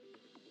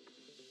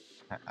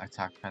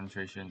 Attack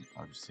penetration.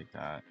 I'll just take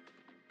that.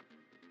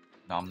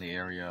 Anomaly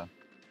area.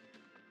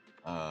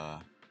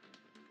 I'll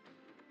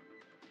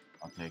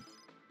take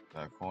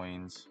the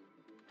coins.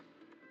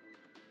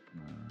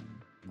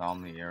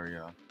 Anomaly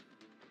area.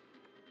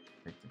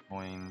 Take the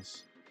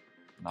coins.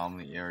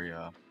 Anomaly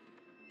area.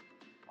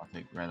 I'll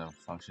take random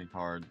function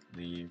card.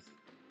 Leave.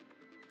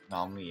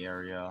 Anomaly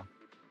area.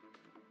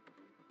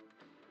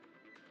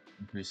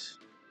 Increase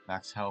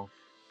max health.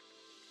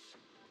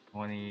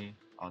 20.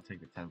 I'll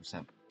take the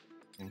 10%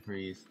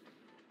 increase.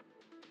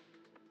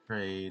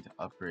 Trade.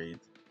 Upgrade.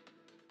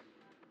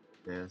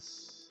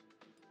 This.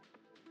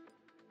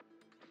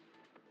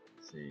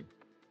 Let's see.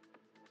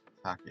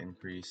 Attack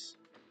increase.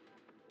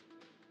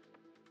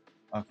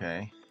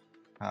 Okay.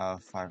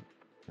 5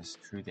 plus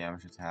true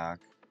damage attack.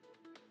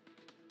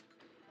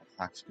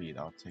 Attack speed.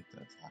 I'll take the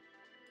attack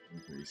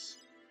increase.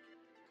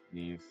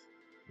 Leave.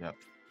 Yep.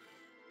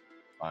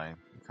 Fine.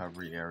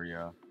 Recovery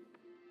area.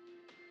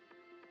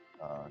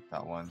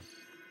 That one.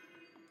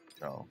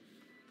 Go.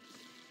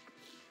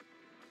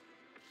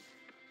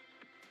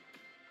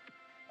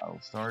 I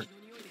will start.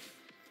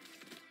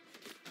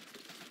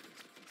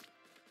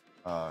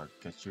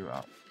 Get you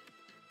out.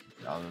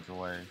 Get out of the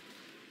way.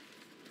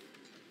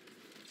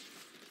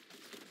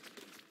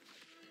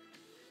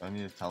 Do I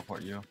need to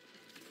teleport you?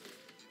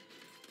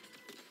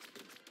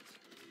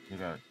 You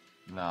got.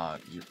 Nah,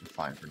 you're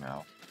fine for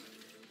now.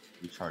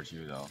 Recharge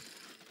you though.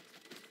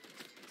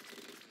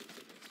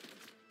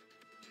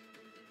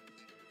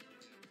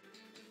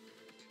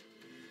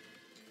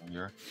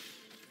 Here.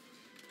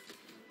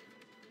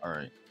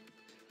 Alright.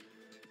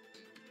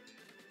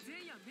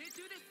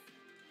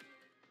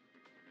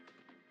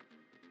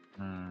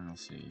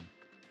 Let's see.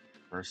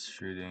 First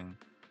shooting.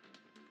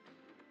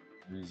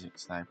 Using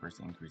snipers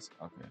increase.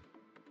 Okay.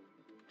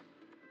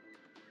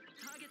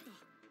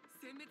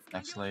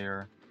 Next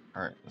layer.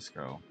 Alright, let's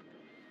go.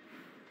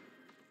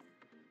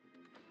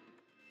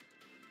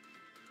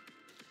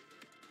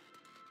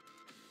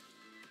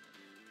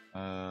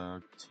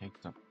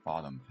 Take the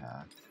bottom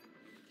path.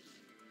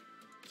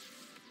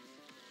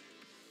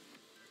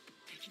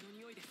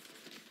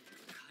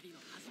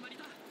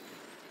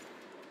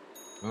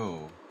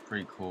 Ooh,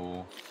 pretty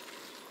cool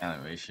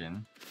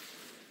animation.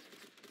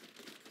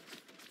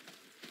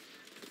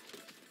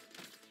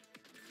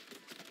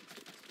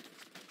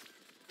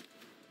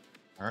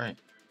 Alright,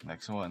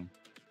 next one.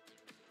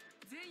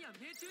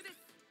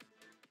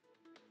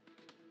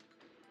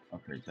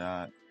 Upgrade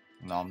that.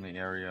 Anomaly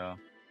area.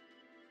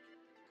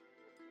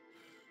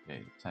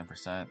 Okay,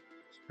 10%.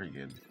 It's pretty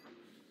good.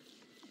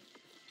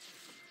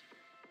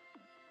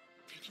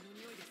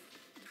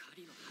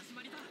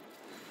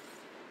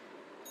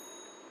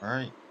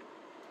 Alright.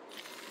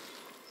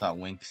 That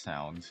wink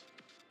sound.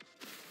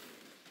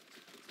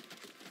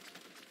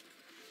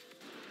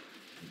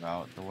 Move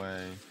out the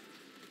way.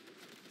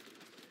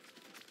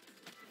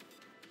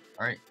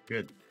 Alright,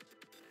 good.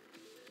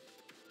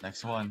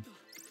 Next one.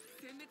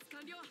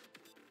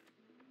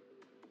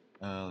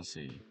 Let's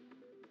see.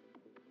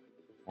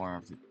 Form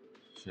of the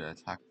should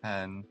attack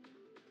pen.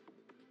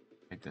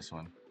 Take this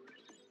one.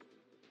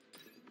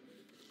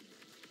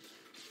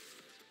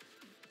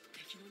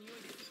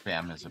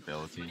 Spam his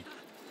ability.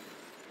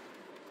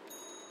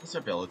 His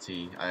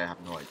ability, I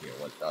have no idea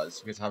what it does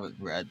because I haven't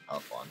read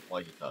up on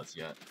what he does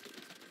yet.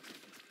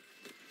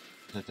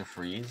 Is it to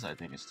freeze? I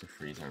think it's to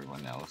freeze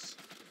everyone else,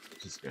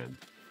 which is good.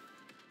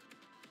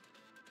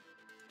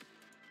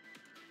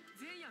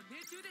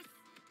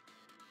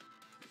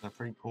 It's a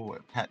pretty cool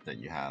pet that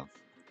you have.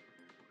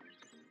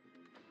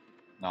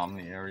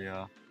 Anomaly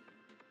area.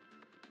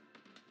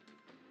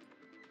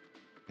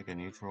 Pick a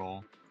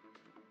neutral.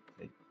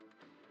 Take.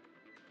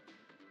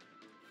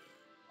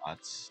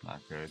 That's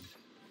not good.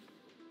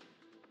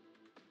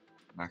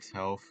 Max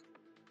health.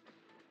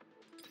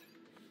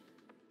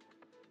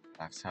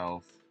 Max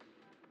health.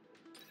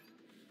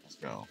 Let's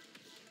go.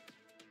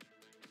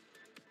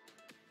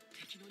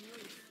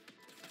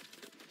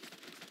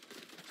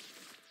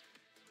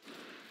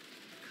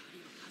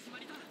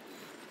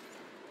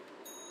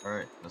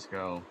 Alright, let's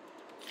go.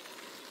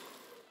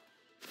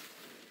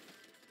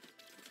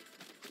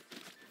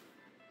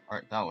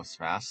 Alright, that was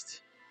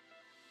fast.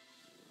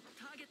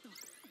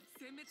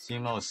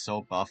 Simo is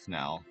so buff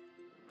now.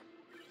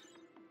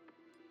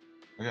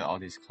 Look at all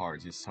these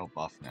cards, he's so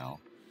buff now.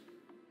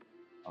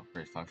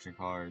 Upgrade function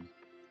card.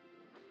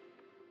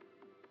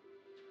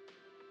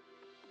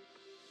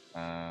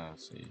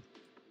 Let's see.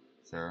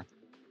 Sure.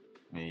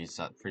 I mean, he's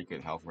at pretty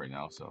good health right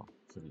now, so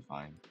should be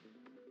fine.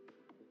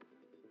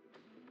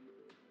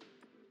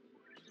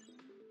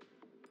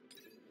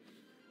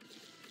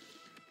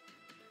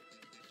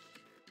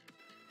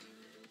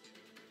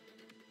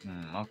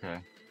 Okay.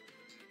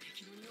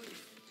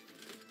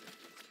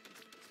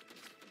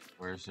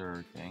 Where's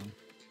your thing?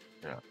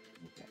 Yeah,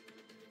 okay.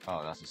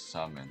 Oh, that's a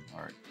summon,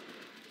 alright.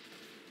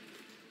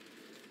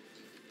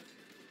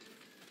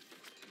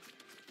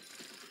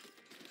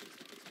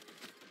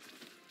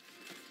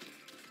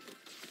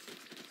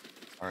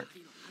 Alright.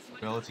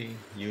 Ability,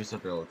 use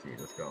ability,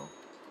 let's go.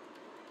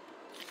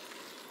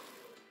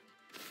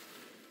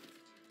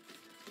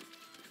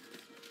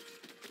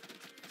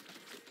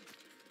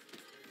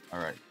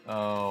 Alright.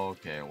 Oh,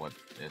 okay, what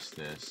is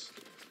this?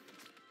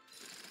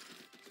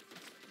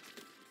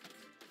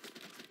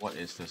 What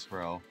is this,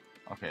 bro?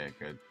 Okay,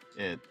 good.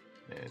 It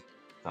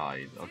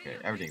died. Okay,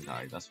 everything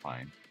died, that's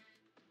fine.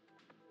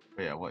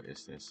 But yeah, what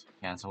is this?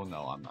 Cancel?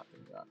 No, I'm not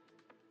doing that.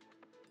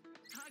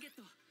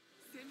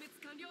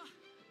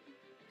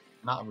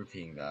 Not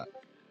repeating that.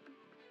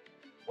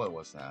 What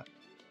was that?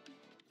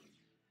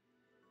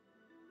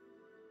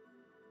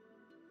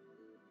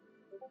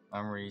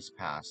 Memories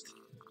past.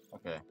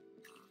 Okay.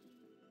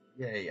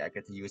 Yay, I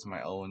get to use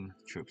my own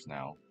troops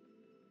now.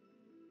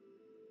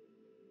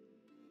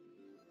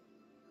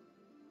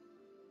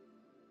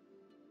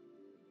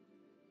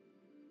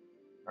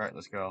 Alright,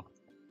 let's go.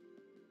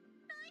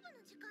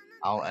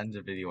 I'll end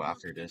the video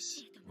after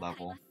this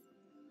level.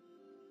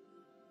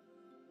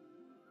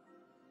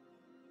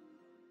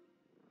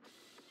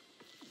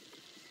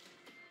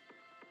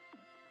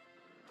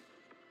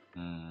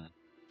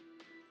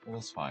 It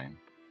was fine.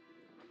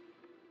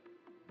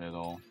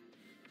 Middle.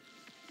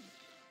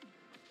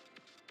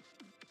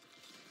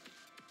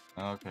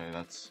 Okay,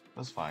 that's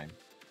fine.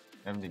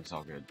 Everything's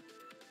all good.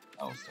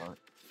 I'll start.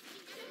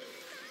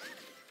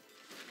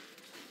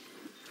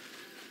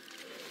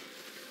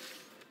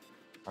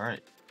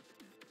 Alright.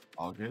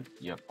 All good?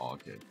 Yep, all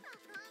good.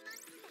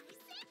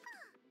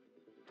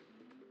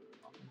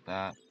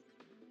 That.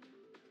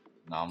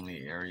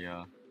 Anomaly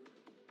area.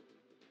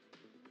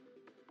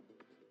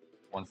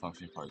 One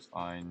function card is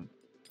fine.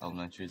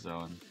 Elementary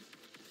zone.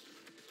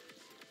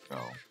 Go.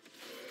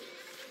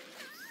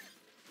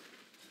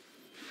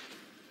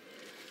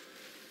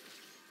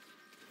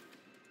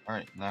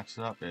 Alright, next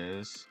up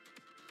is...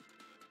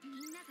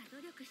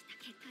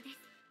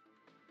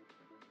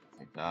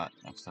 like that.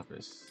 Next up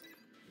is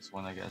this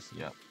one, I guess.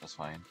 Yep, that's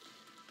fine.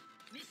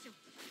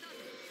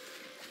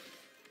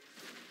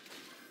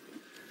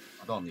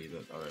 I don't need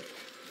it. Alright.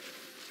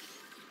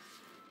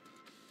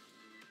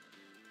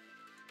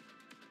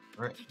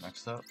 Alright,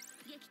 next up.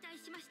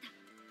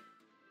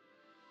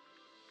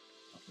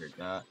 Upgrade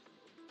that.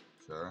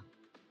 Sure.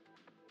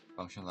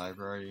 Function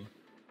library.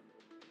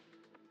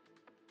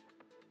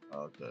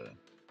 Okay.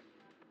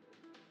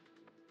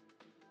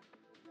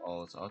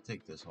 Oh, so I'll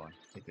take this one.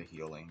 Take the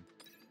healing.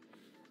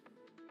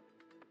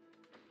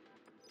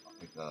 I'll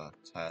take the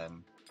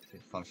 10.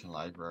 Take function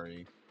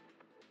library.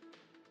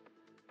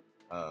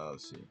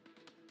 Let's see.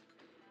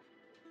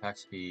 Attack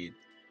speed.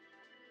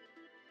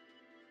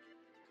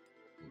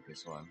 Take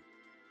this one.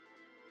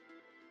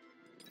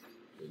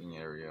 Living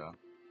area.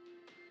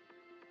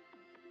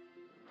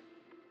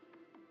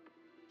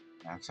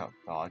 Max out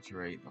dodge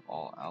rate of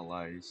all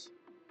allies.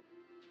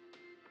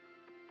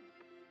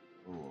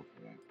 Ooh,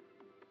 okay.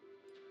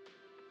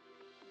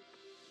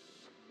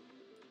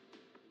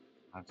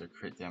 Have the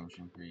crit damage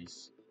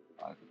increase.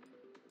 I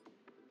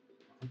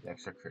think the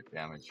extra crit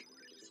damage.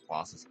 This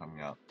boss is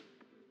coming up.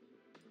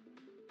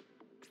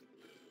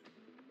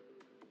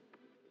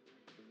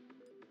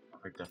 I'll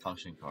pick the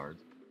function card.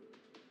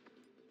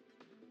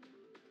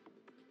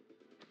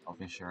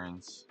 Health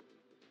insurance.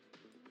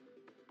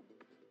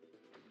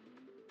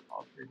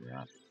 I'll figure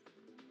that.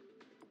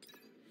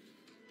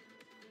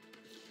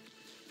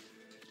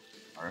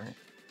 Alright.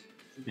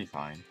 Should be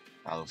fine.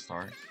 Battle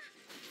start.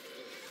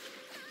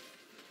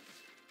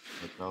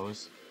 Hit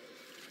those.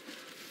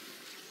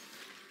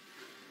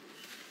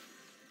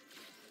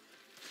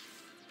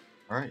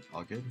 Alright,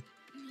 all good.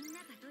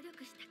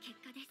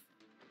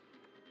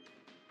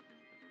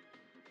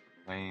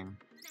 Flame.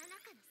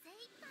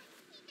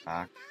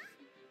 Back.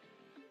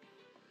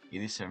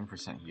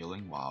 87%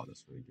 healing. Wow,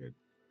 that's really good.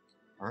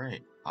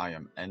 Alright, I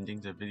am ending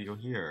the video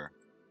here.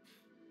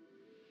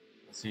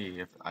 Let's see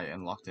if I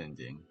unlocked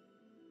anything.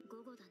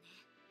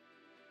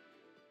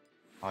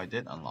 Oh, I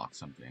did unlock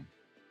something.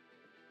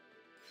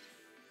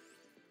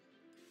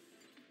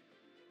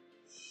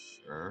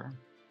 Sure.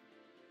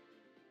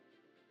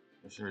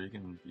 Sure, you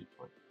can be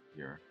put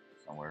here.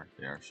 Somewhere.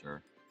 There,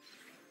 sure.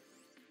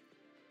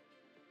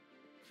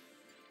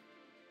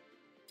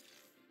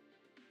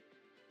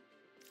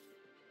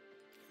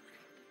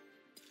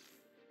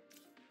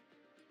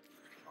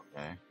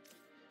 Okay.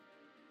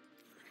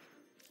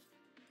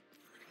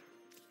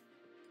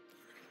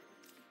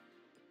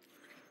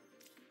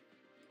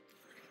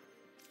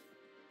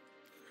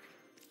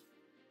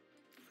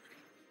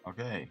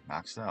 Okay,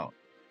 maxed out.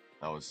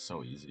 That was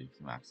so easy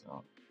to max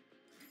out.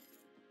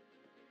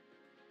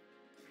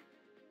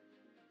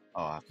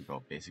 Oh, I have to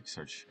go basic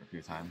search a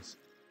few times.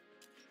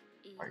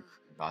 Alright,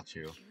 got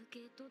you.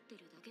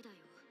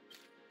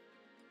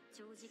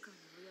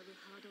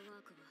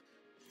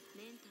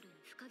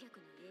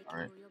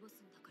 Alright,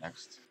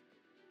 next.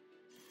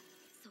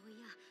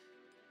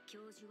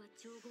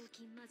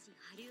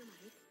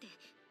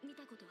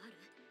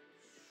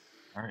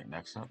 Alright,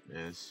 next up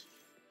is...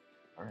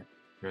 Alright,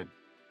 good.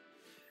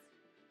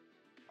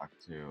 Back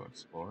to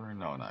Explorer?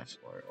 No, not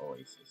Explorer.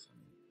 Oasis.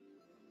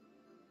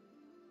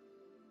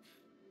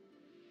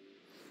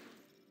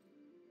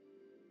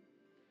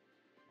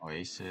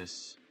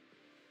 Oasis.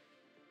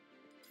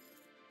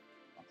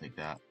 I'll take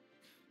that.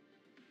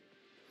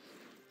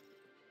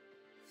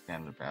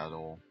 Standard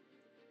battle.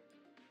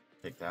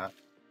 Take that.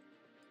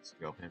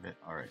 Skill pivot.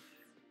 Alright.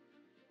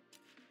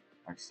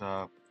 Next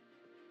up.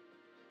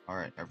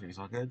 Alright, everything's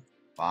all good.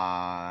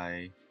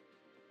 Bye.